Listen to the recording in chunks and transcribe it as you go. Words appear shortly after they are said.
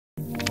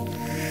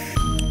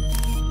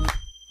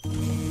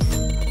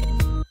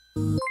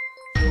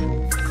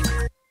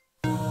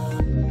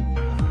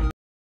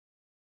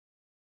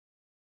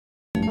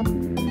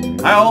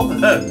Hi all,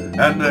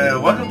 and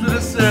welcome to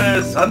this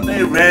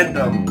Sunday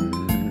Random.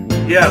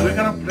 Yeah, we're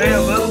gonna play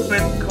a little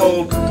bit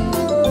called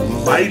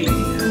Miley.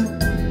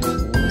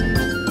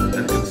 As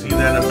you can see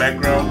that in the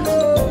background.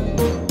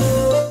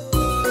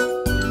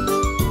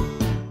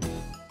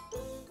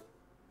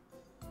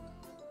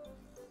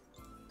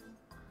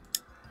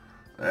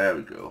 There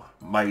we go,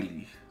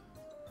 Miley.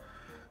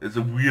 It's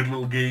a weird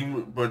little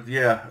game, but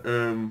yeah,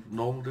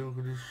 normal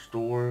difficulty,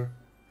 store.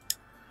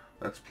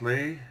 Let's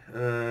play,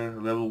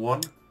 level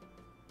 1.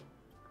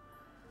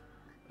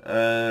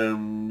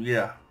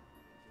 Yeah.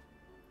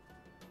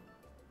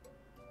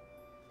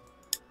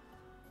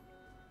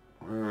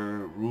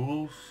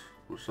 Rules,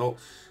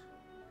 results.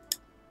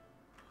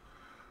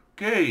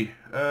 Okay,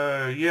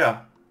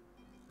 yeah.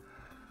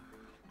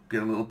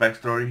 Get a little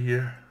backstory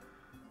here.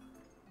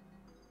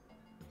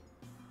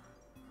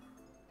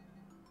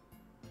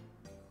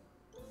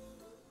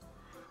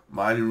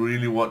 Miley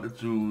really wanted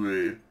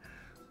to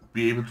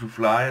be able to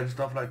fly and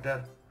stuff like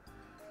that.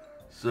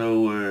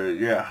 So,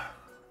 yeah.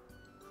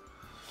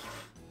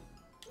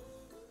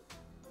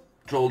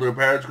 Told her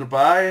parents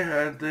goodbye,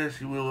 and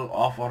she will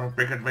off on a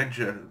big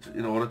adventure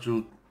in order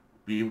to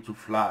be able to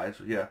fly.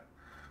 So yeah,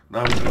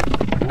 now we go.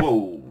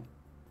 Whoa,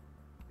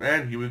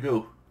 and here we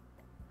go.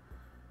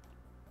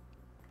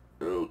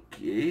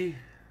 Okay,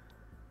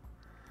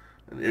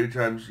 and every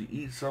time she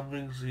eats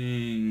something,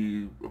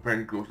 she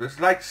apparently grows. It's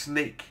like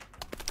Snake.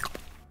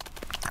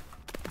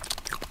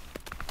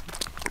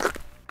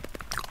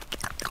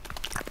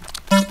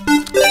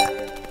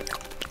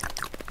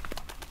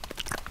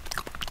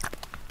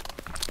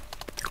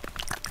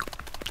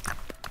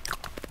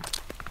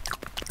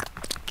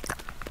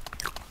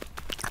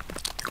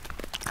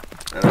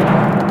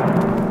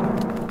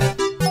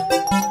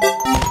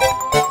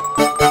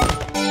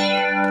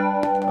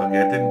 Okay,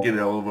 I didn't get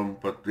all of them,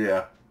 but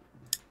yeah.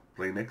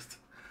 Play next.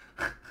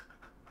 Oh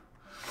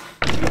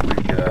my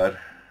god.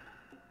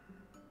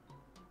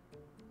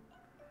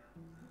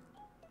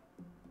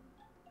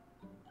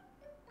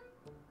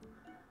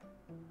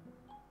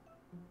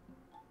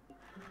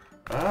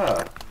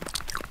 Ah.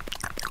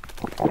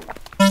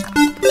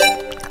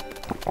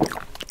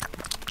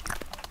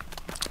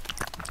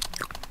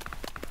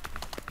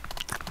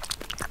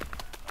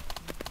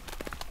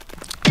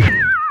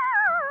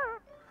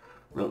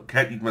 No,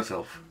 can't eat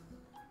myself.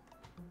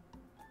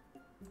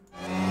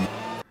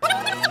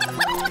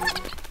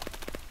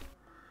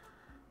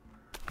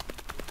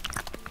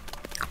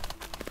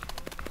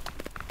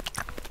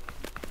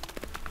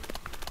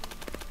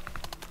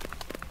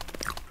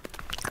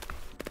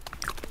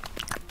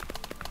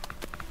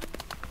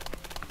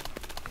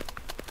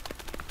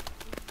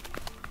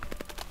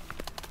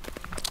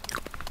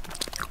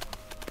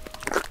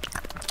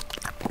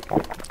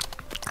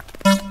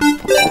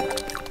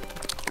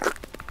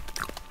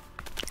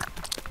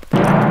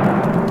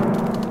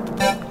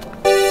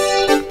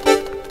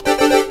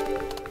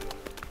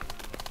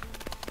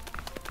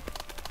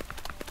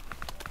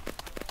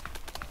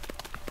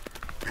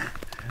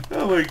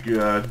 Oh my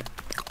god.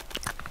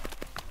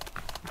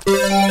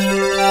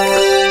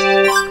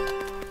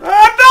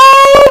 Ah no!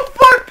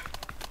 Fuck!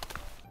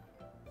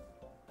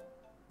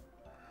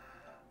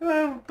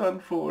 I'm done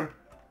for.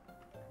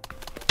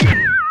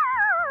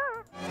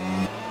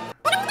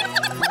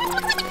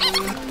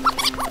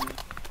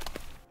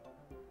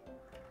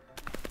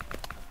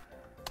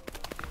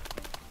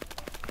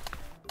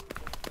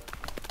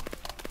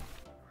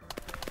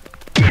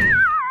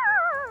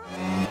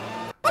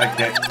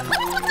 Okay.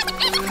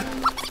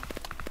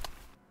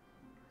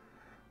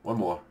 One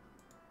more.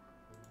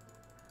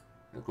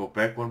 I'll go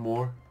back one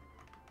more.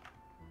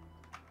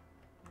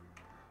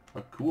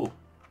 Oh, cool.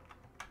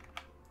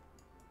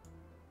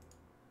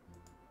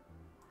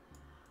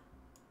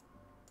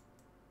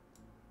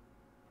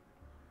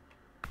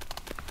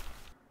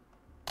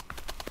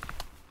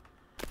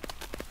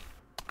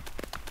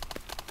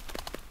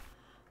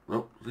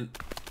 Nope.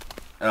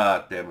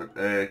 Ah, damn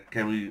it.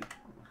 Can we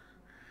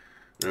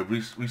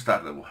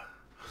restart level?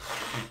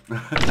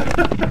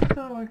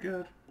 Oh my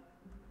god.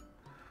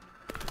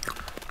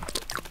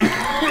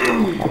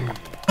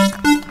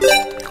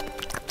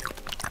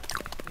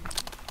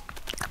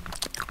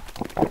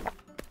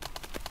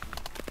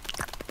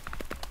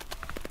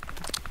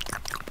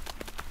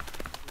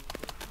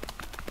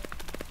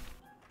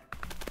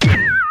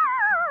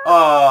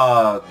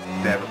 Oh,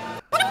 damn it.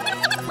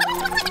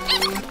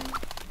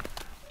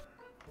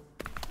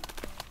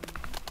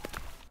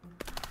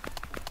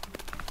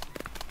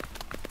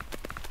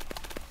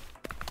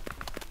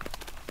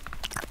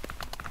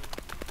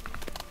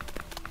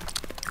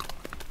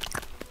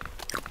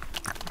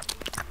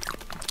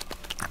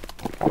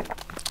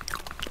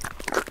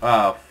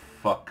 Ah,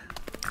 fuck.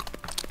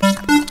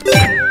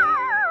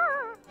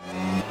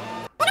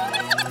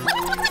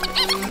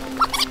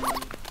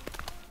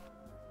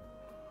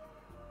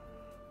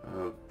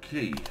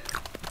 Okay.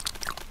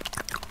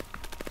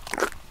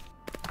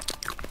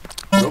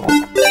 Nope.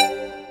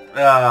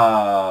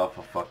 Ah,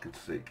 for fucking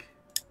sake.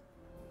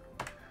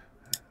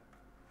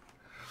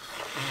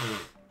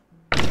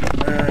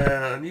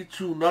 I need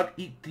to not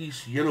eat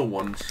these yellow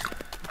ones.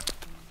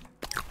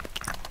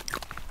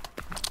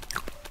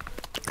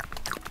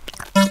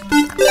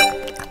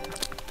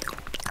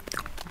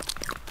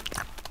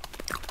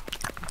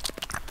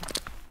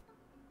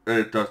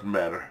 It doesn't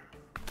matter.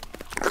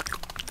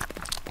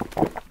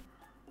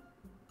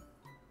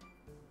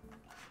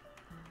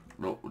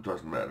 No, it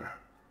doesn't matter.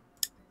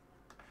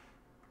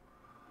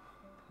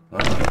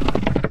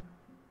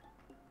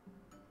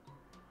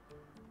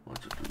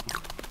 What's it do?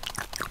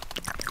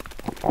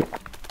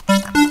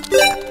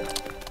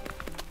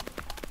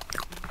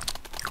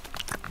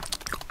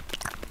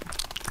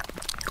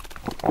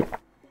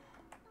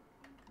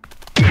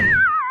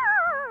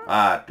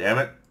 Ah, damn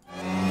it.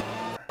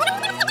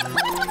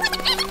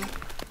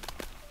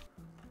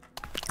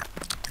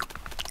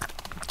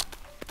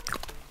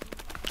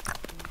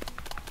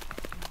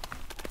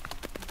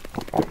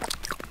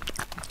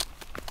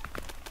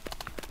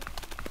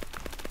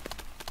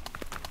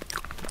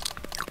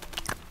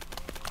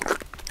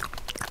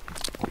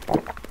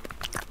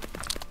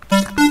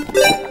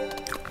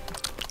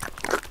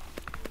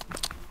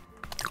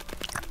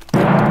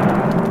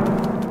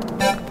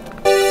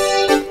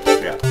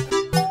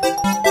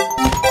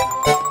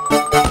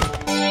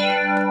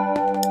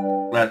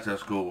 Let's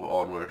just go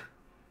onward.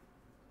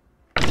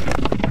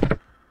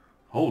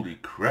 Holy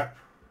crap.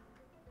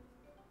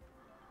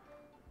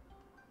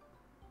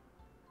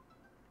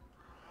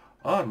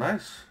 Oh,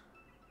 nice.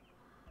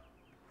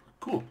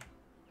 Cool.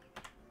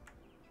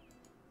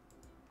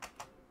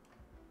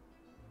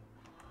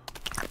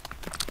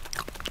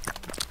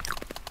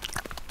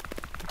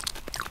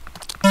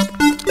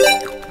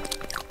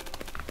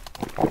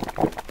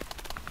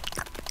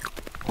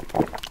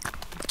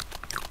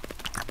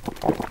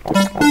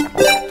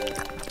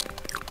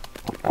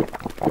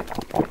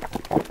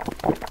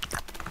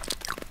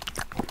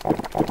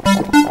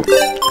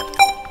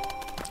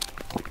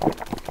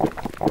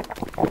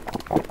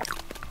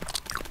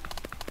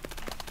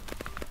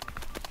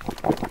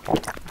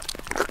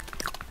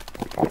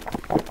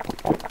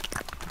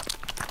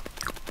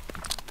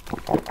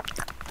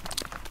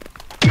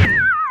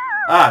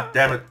 Ah,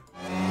 damn it.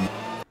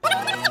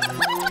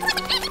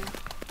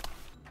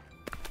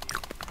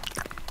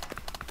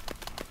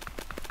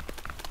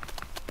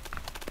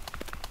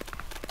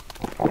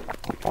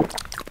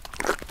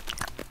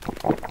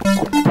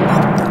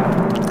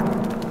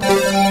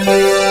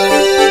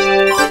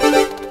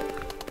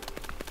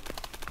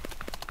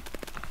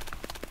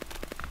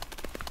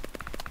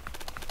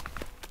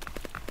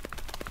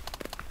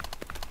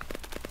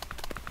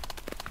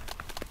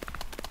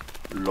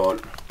 Lol.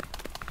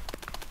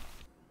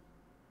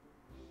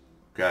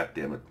 God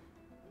damn it.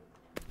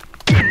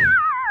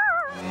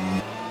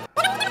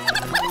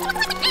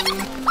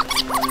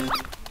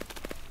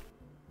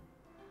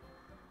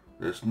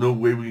 There's no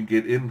way we can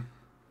get in.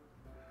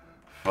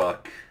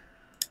 Fuck.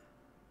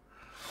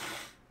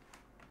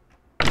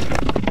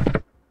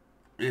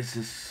 This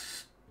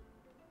is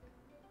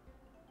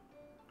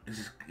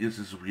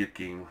a weird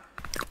game.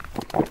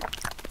 I'm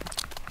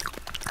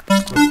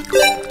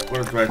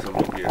gonna try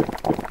something here.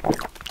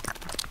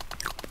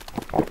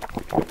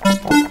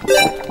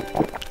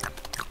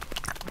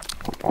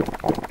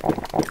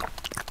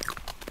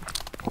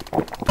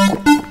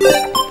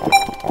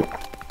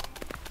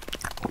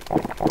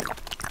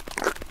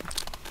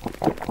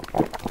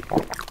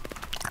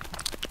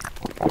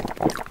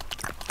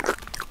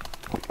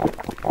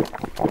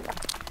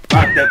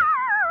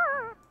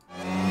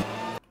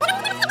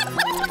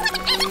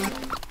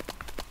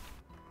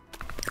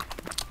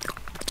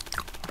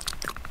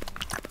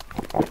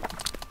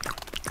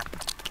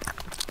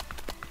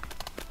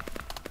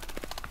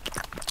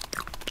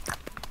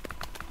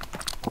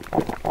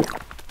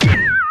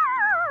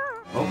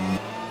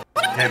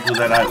 Can't do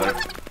that either.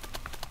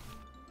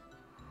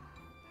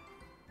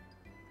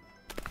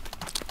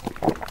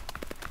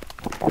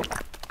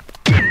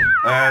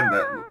 And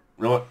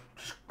you know what?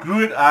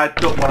 Screw it, I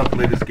don't want to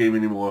play this game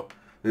anymore.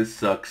 This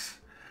sucks.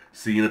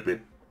 See you in a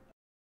bit.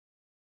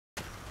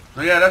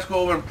 So yeah, let's go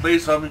over and play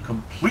something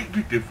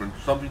completely different.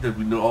 Something that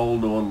we all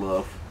know and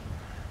love.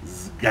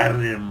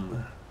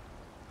 Skyrim.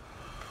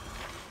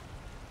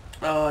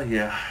 Oh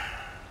yeah.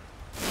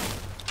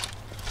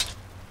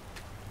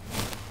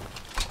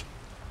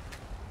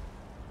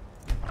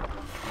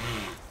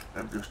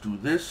 And just do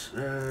this.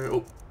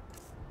 Oh,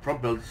 from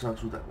Balthasar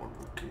to that one.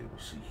 Okay, we'll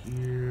see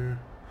here.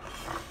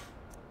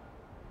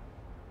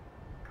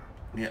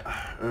 Yeah.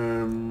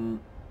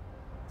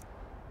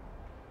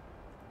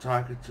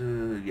 Target.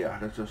 Yeah,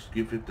 let's just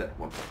give it that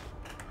one.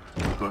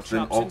 Because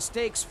then Chops and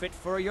steaks fit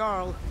for a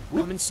jarl.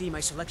 Come and see my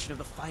selection of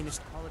the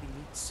finest quality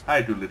meats.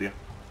 Hi, do Lydia.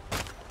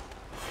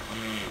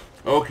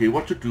 Okay,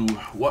 what to do?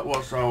 What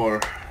was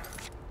our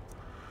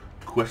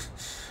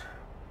quests?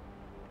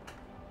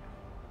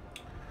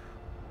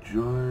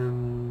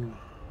 Join.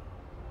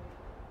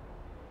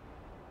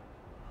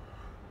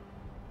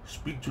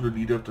 Speak to the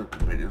leader of the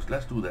companions.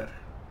 Let's do that.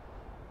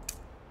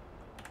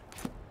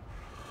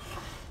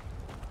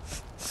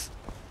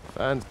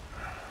 And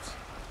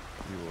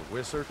you a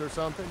wizard or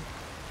something?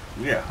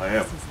 Yeah, I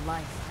am. This is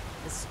life.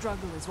 The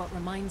struggle is what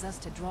reminds us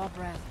to draw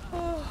breath.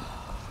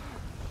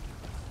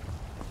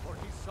 For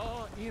he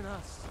saw in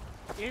us,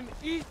 in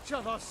each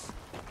of us,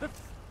 the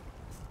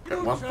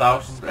Got future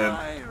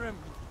 1091.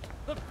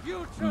 the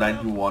future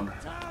of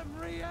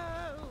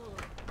Tamriel.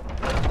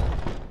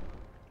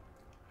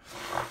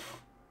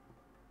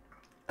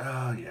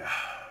 Oh yeah.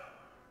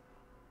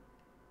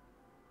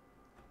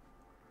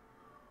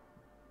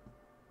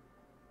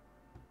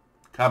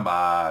 Come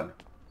on.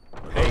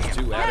 Those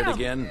two at it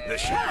again?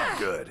 This should be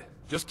good.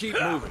 Just keep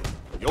moving.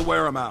 You'll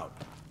wear them out.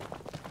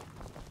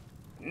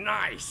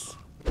 Nice.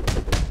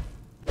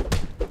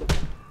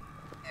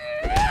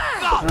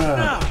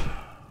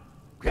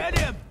 Get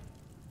him!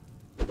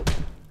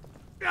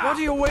 What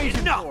are you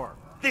waiting for?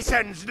 This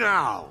ends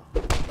now.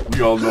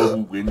 We all know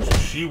who wins.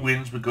 She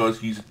wins because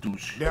he's a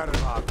douche.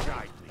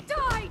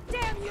 Die,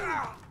 Damn you!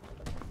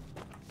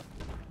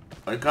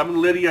 I'm coming,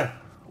 Lydia.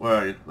 Where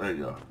are you? There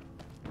you go.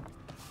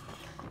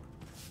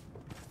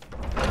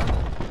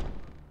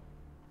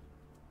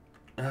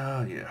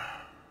 Oh yeah.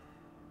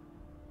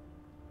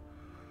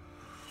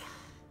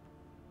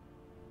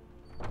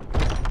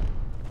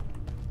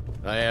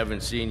 I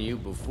haven't seen you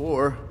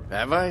before,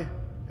 have I?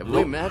 Have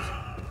we Nope. met?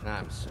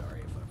 I'm sorry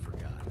if I've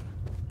forgotten.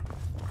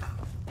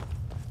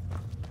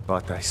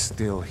 But I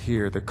still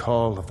hear the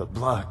call of the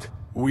blood.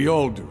 We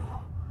all do.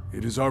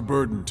 It is our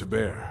burden to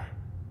bear.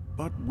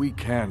 But we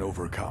can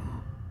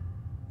overcome.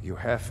 You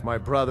have my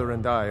brother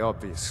and I,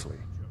 obviously.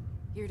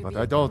 Here to But be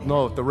I don't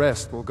know if the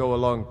rest will go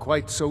along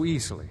quite so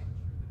easily.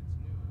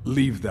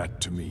 Leave that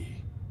to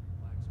me.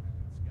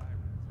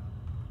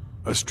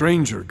 A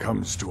stranger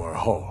comes to our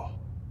hall.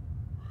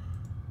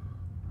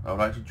 I would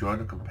like to join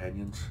the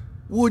companions.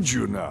 Would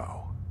you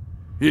now?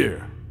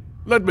 Here,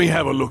 let me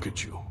have a look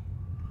at you.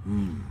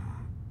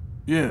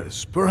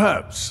 Yes,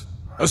 perhaps.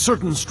 A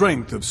certain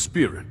strength of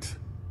spirit.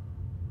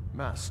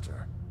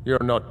 Master,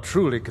 you're not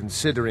truly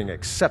considering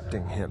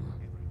accepting him.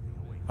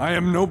 I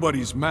am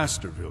nobody's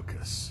master,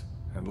 Vilkas.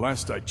 And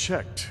last I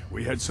checked,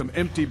 we had some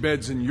empty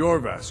beds in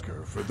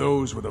Jorvaskr for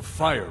those with a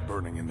fire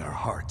burning in their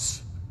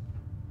hearts.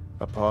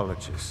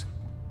 Apologies.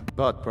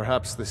 But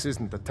perhaps this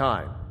isn't the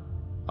time.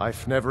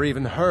 I've never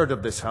even heard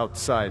of this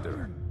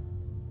outsider.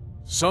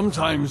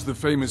 Sometimes the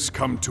famous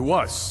come to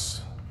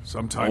us.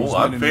 Sometimes Oh,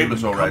 I'm men and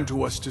famous, women all right. come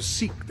to us to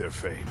seek their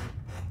fame.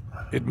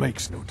 It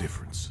makes no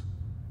difference.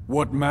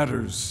 What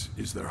matters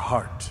is their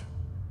heart.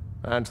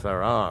 And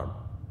their arm.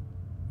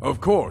 Of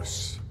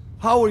course.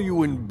 How are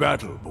you in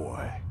battle,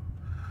 boy?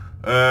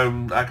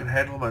 I can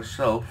handle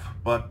myself,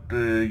 but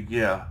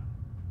yeah.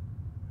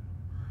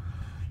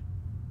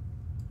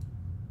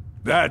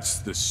 That's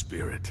the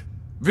spirit.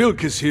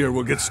 Vilkas here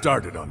will get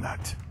started on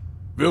that.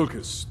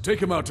 Vilkas,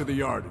 take him out to the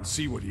yard and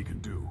see what he can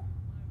do.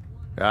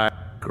 Ah,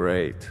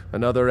 great.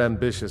 Another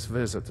ambitious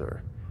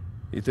visitor.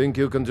 You think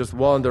you can just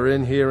wander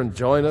in here and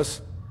join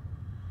us?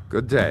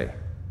 Good day.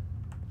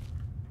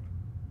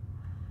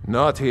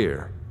 Not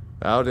here.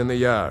 Out in the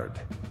yard.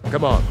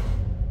 Come on.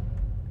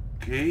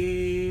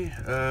 Okay,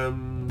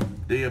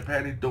 they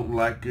apparently don't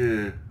like,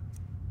 so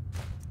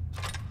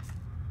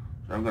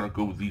I'm gonna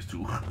go with these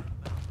two. You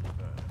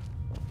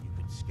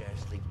could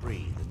scarcely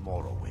breathe in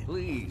Morrowind.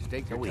 Please,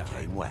 take So your we time.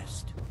 came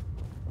west.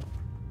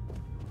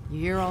 You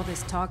hear all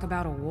this talk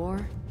about a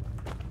war?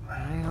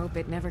 I hope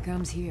it never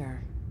comes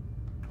here.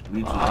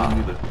 Me too, me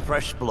neither.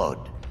 Fresh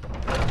blood.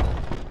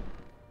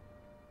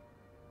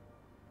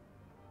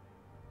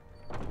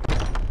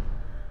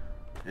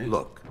 Okay.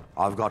 Look,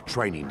 I've got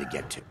training to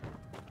get to.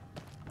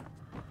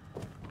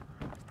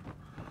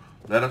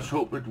 Let us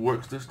hope it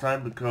works this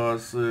time,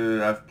 because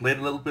I've played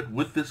a little bit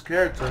with this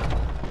character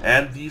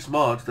and these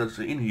mods that's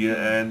in here,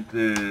 and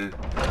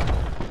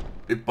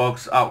it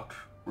bugs out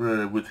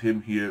with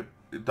him here.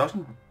 It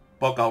doesn't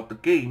bug out the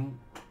game,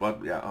 but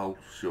yeah, I'll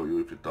show you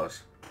if it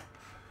does.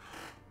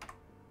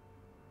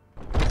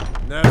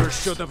 Never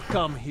should have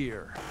come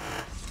here.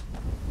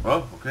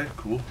 Oh, okay,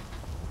 cool.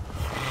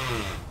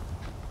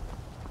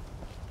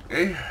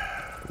 Okay.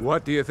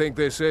 What do you think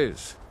this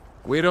is?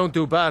 We don't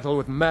do battle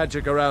with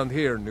magic around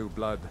here, new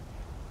blood.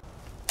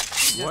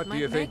 What do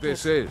you might think make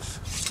this it. is?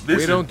 This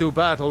We is- don't do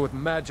battle with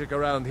magic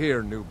around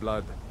here, new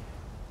blood.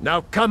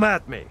 Now come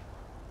at me!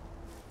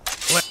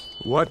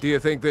 What do you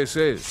think this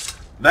is?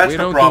 That's We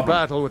the don't problem. do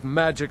battle with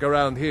magic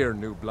around here,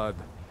 new blood.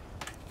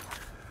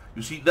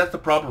 You see, that's the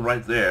problem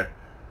right there.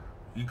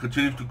 You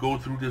continue to go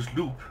through this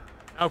loop.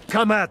 Now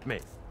come at me!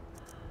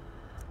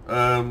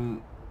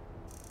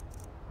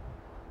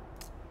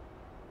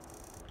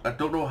 I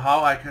don't know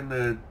how I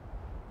can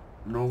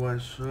know I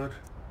should.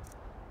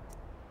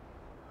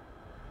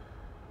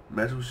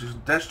 Magic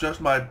resistance. That's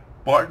just my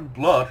Barton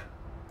blood.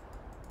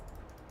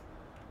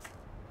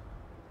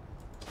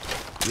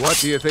 What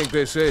do you think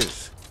this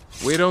is?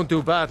 We don't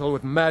do battle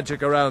with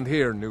magic around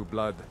here, new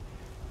blood.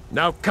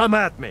 Now come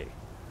at me!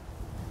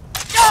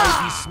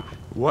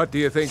 What do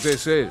you think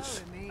this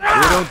is? We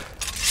don't...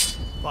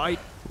 Bite.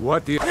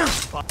 What do you...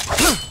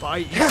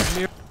 Bite.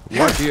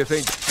 What do you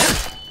think...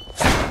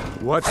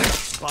 What?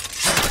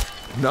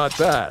 Not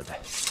bad.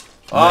 Next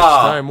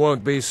time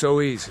won't be so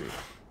easy.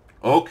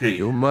 Okay.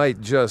 You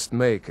might just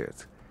make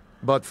it.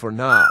 But for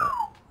now,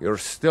 you're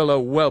still a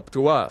whelp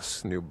to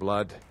us, new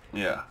blood.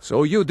 Yeah.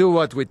 So you do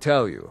what we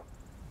tell you.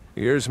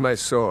 Here's my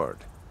sword.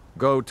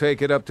 Go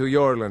take it up to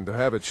Yorland to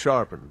have it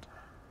sharpened.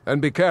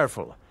 And be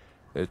careful.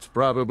 It's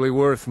probably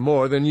worth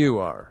more than you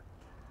are.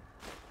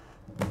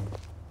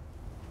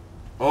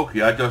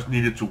 Okay, I just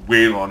needed to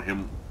wail on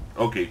him.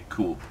 Okay,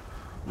 cool.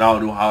 Now I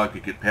know how I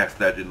could get past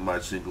that in my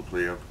single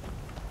player.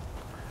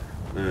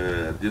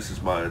 This is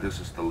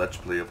the Let's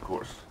Play, of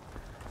course.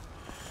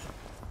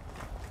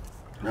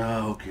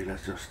 Okay,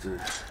 let's just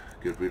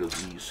get rid of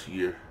these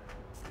here.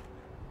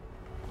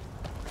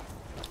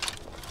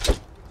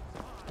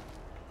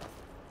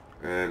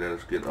 And let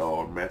us get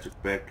our magic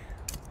back.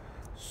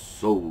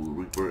 Soul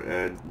Reaper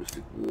and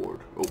Mystic Ward.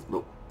 Oh,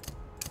 no.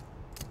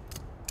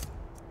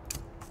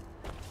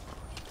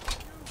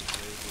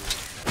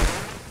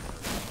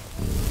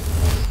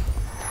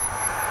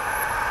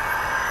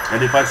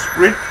 And if I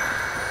sprint,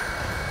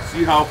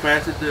 see how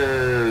fast it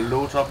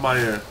loads up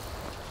my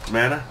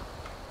mana?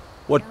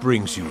 What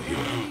brings you here?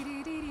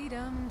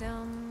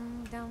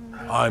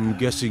 I'm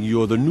guessing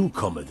you're the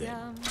newcomer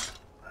then.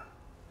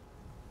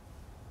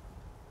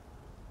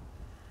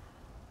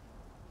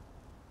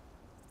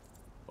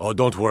 Oh,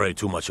 don't worry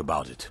too much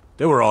about it.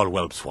 They were all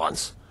whelps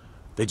once.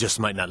 They just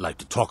might not like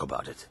to talk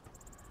about it.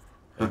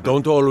 And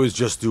don't always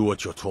just do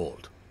what you're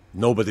told.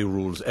 Nobody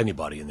rules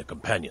anybody in the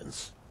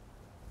companions.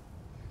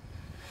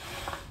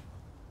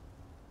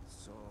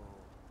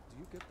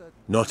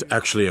 Not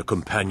actually a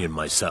companion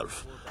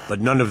myself, but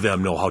none of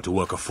them know how to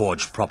work a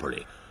forge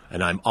properly,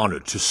 and I'm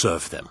honored to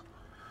serve them.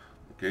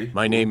 Okay.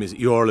 My name is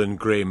Eorlin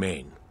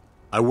Greymane.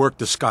 I work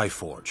the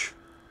Skyforge.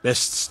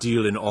 Best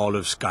steel in all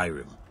of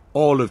Skyrim.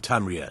 All of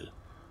Tamriel.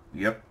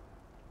 Yep.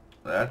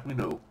 That we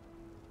know.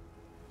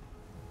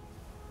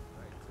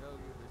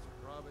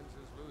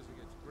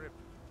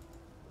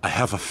 I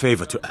have a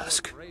favor to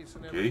ask.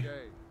 Okay.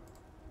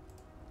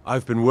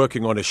 I've been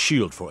working on a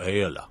shield for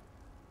Aela.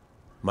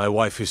 My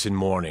wife is in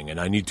mourning, and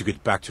I need to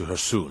get back to her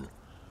soon.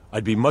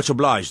 I'd be much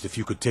obliged if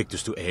you could take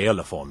this to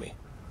Aela for me.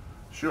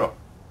 Sure.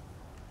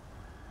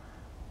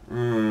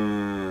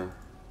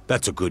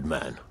 That's a good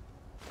man.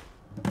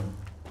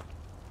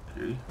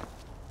 Okay.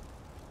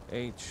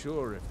 Ain't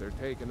sure if they're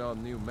taking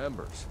on new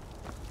members.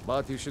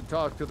 But you should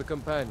talk to the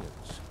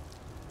companions.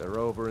 They're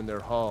over in their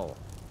hall.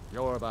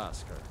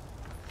 Jorvasker.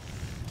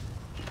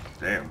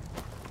 Damn.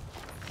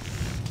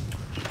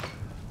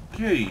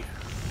 Okay.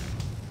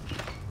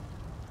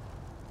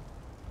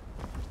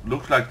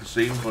 Looks like the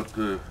same, but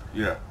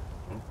yeah.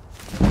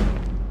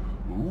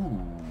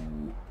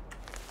 Ooh.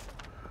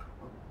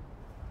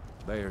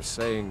 They are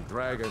saying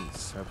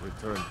dragons have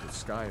returned to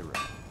Skyrim.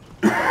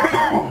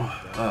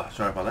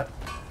 Sorry about that.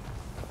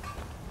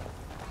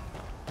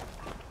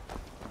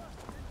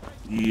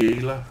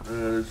 Aela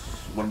is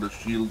one of the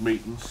shield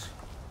maidens.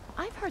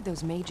 I've heard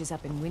those mages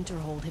up in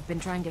Winterhold have been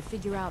trying to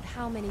figure out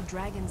how many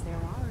dragons there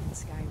are in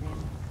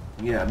Skyrim.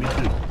 Yeah, me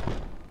too.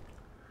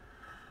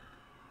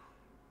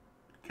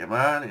 Come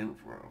on, in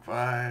for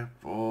 5,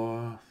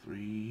 4,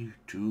 3,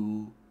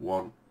 2,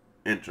 1,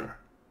 enter.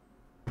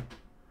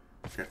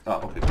 Okay,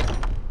 okay.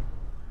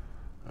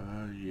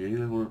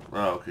 Yeah,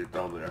 okay,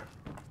 down there.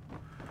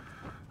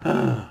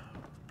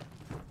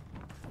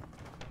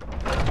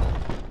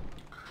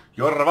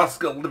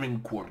 Jorvasker living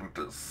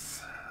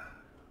quarters.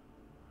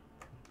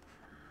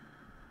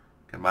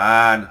 Come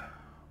on.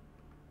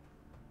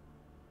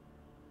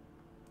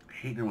 I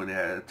hate it when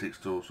it takes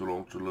so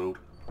long to load.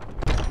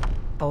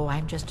 Oh,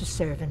 I'm just a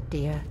servant,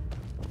 dear.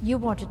 You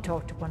want to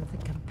talk to one of the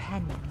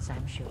companions,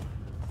 I'm sure.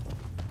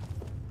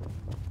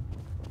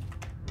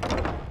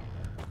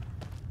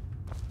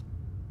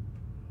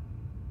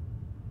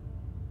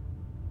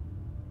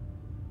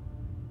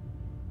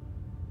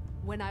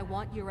 When I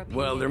want your opinion,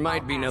 Well, there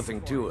might be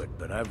nothing to it,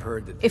 but I've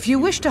heard that... If you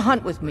wish to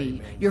hunt with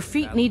me, your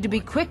feet need to be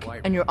quick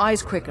and your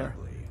eyes quicker.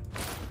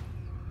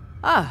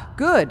 Ah,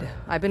 good.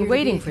 I've been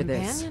waiting for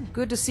this.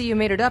 Good to see you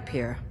made it up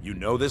here. You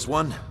know this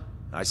one?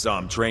 I saw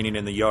him training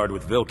in the yard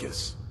with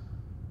Vilkas.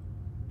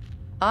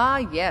 Ah,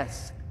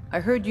 yes. I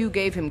heard you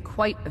gave him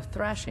quite a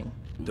thrashing.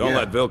 Don't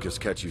let Vilkas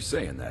catch you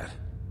saying that.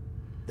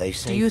 They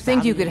say Do you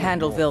think you could family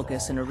handle and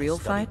Vilkas in a Morgul real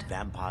studied fight?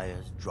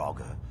 Vampires,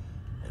 Draugr,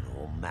 and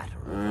all matter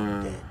of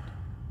undead.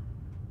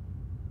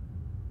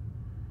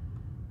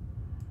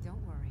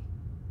 Don't worry.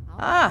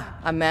 Ah,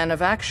 a man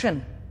of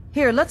action.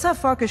 Here, let's have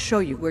Farkas show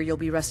you where you'll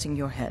be resting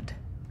your head.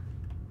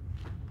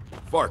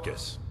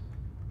 Farkas.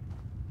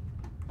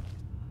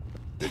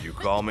 Did you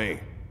call me?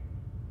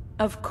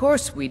 Of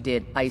course we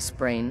did,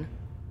 Icebrain.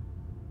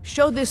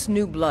 Show this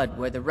new blood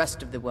where the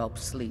rest of the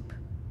whelps sleep.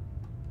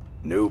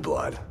 New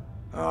blood?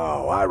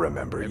 Oh, I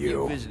remember Have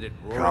you. visited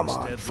Come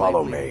on, Rorikstead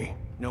follow lately? me.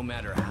 No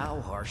matter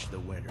how harsh the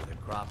winter, the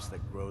crops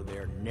that grow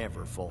there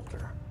never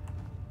falter.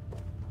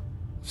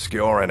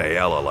 Skjor and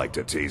Aela like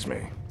to tease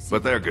me,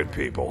 but they're good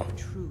people.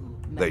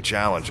 They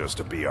challenge us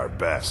to be our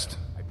best.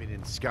 I've been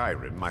in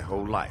Skyrim my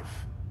whole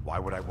life. Why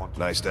would I want to...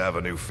 Nice to have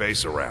a new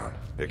face around.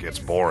 It gets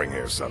boring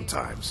here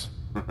sometimes.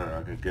 I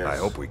can guess. I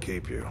hope we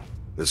keep you.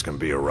 This can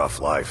be a rough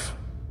life.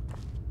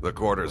 The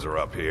quarters are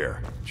up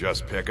here.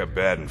 Just pick a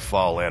bed and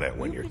fall in it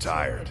when you're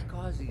tired.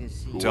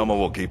 Tilma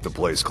will keep the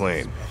place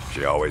clean.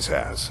 She always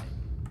has.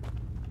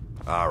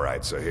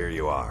 Alright, so here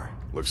you are.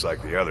 Looks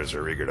like the others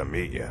are eager to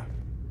meet you.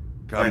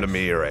 Come to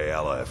me or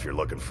Ayala if you're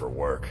looking for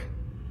work.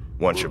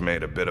 Once you've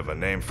made a bit of a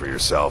name for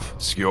yourself,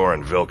 Skjor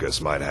and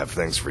Vilkas might have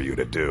things for you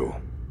to do.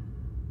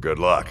 Good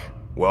luck.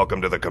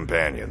 Welcome to the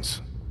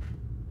Companions.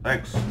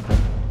 Thanks.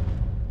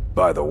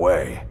 By the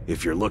way,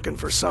 if you're looking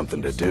for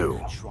something to do,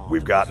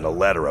 we've gotten a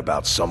letter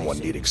about someone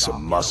needing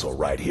some muscle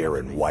right here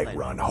in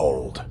Whiterun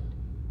Hold.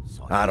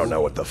 I don't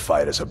know what the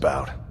fight is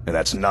about, and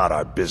that's not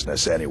our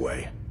business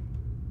anyway.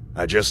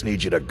 I just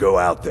need you to go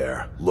out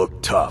there,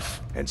 look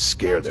tough, and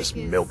scare this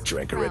milk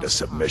drinker into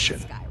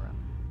submission.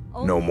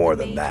 No more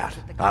than that.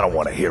 I don't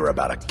want to hear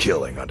about a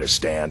killing,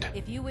 understand?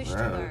 If you wish to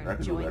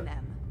learn, join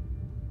them.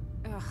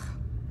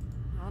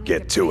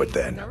 Get to it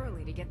then.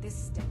 To get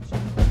this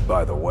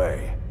By the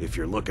way, if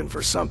you're looking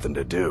for something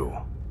to do...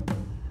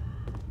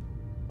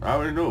 I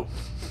already know.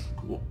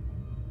 Cool.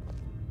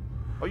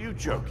 Are you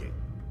joking?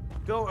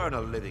 Go earn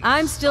a living.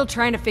 I'm still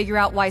trying to figure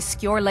out why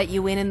Skjor let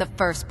you in the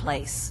first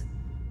place.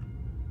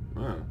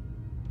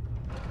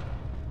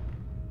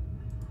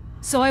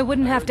 So I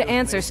wouldn't have to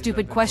answer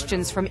stupid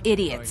questions from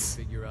idiots.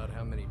 Figure out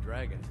how many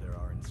dragons there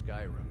are in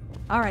Skyrim.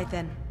 All right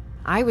then.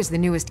 I was the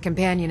newest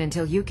companion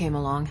until you came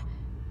along.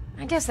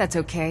 I guess that's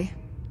okay.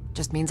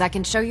 Just means I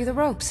can show you the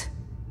ropes.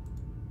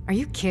 Are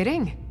you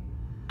kidding?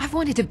 I've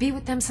wanted to be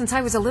with them since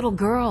I was a little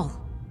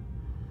girl.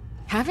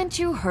 Haven't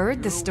you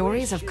heard the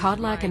stories of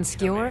Kodlak and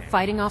Skjor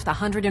fighting off the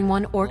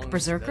 101 orc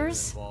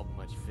berserkers?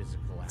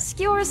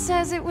 Skjor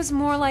says it was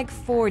more like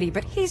 40,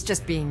 but he's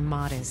just being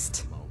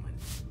modest.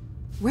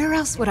 Where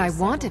else would I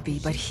want to be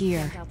but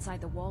here?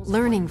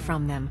 Learning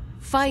from them,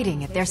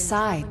 fighting at their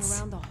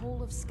sides.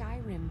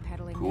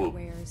 Cool.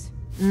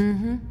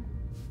 Mm-hmm.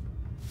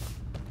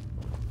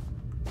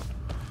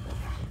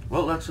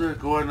 Well, let's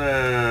go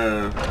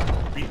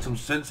and beat some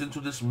sense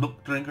into this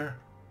milk drinker.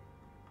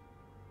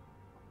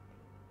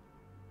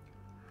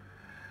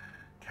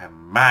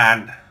 Come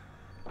on.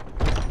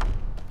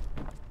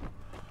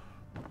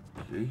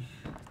 Okay.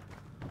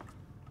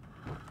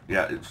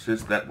 Yeah, it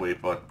says that way,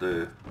 but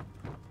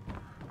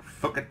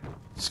fuck it.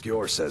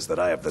 Skjor says that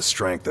I have the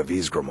strength of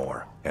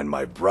Ysgramor, and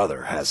my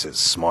brother has his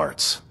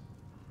smarts.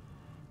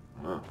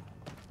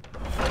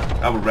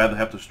 I would rather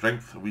have the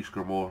strength of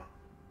Ysgramor.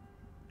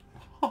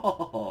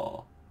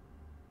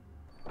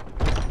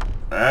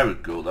 There we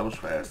go, that was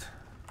fast.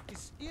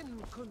 It's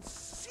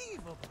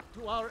inconceivable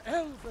to our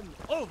elven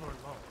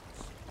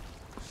overlords,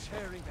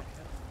 sharing a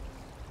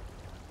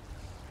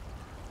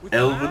heaven.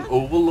 Elven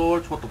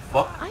overlords? What the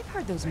fuck? I've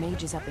heard those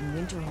mages up in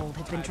Winterhold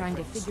have been trying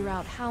to figure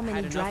out how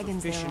many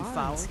dragons there are in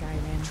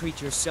Skyrim.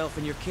 Treat yourself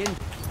and your kin.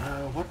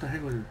 What the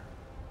heck was it?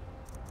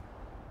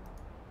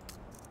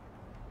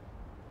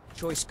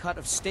 Choice cut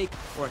of steak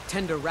or a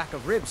tender rack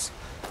of ribs.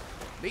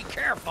 Be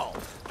careful!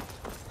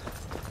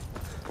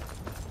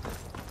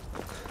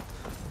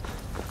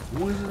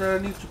 Who is it that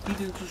I need to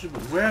beat into ship?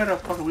 Where the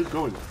fuck are we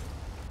going?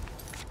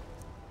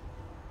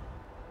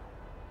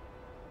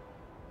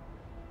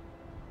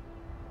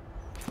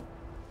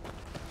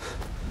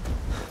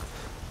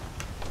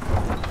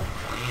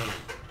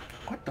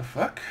 What the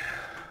fuck?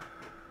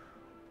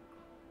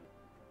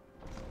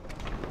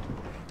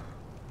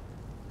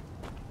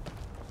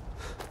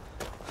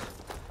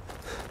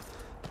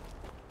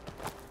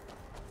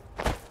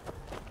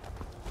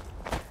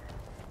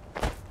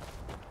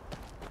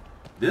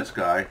 This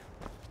guy.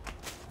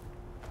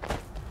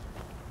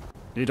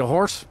 Need a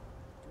horse?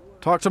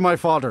 Talk to my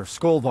father,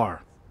 Skolvar.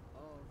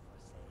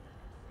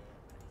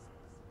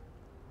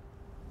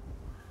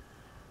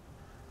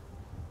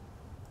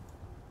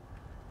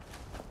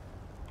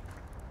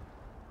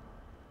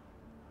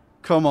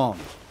 Come on.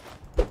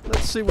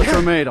 Let's see what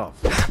you're made of.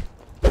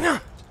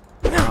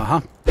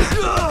 Uh-huh.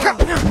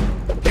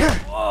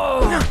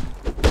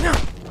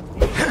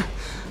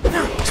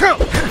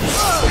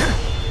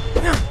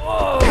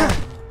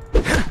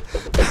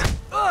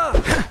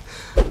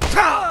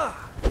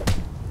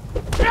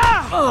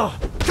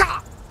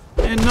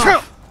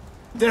 Enough!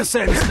 This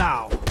ends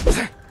now.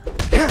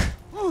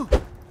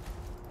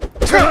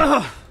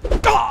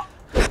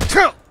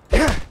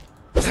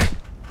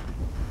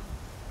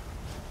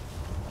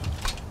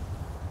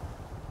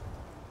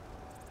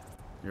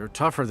 You're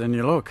tougher than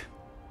you look.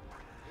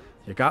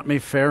 You got me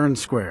fair and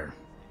square.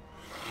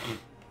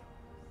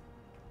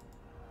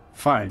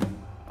 Fine.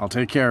 I'll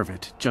take care of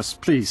it.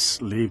 Just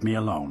please leave me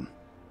alone.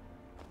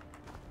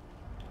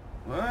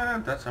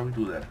 Well, that's how we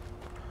do that.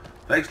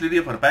 Thanks,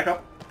 Lydia, for the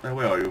backup.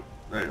 Where are you?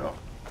 There you are.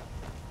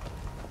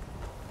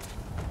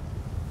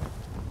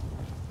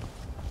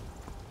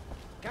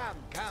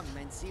 Come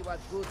and see what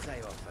goods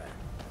I offer.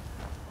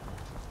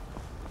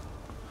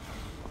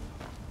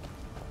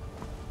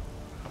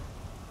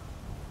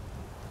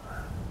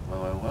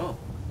 Well.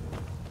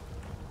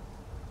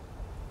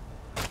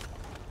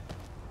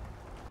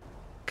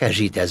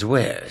 Kajita's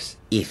wares,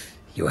 if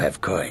you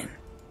have coin.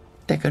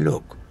 Take a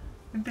look.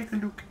 Take a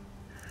look.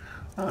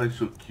 Oh, it's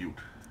so cute.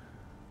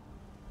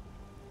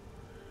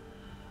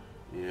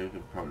 Yeah, we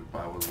can probably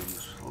buy one of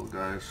these little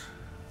guys.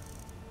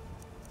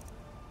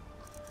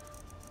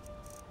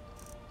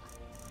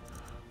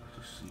 Let's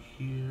just see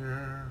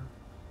here.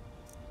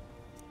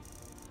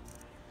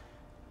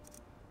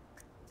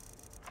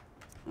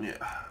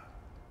 Yeah.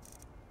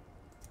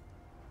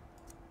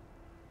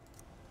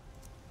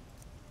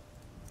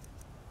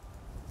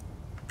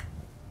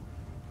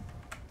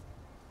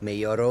 May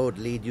your road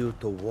lead you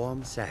to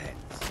warm sands.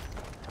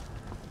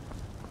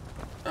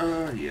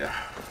 Yeah.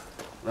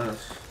 Let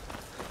us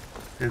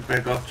head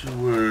back up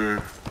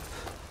to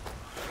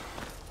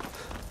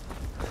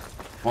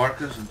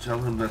Farkas and tell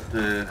him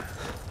that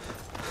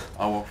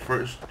our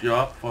first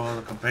job for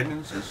the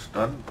companions is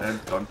done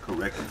and done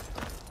correctly.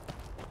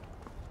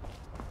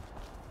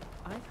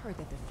 I've heard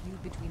that the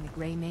feud between the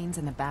Greymanes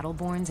and the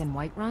Battleborns in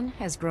Whiterun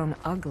has grown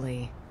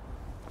ugly.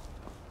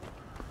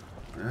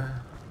 Yeah,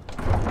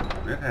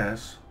 it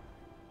has.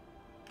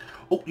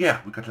 Oh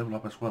yeah, we got level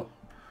up as well.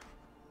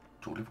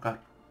 Totally forgot.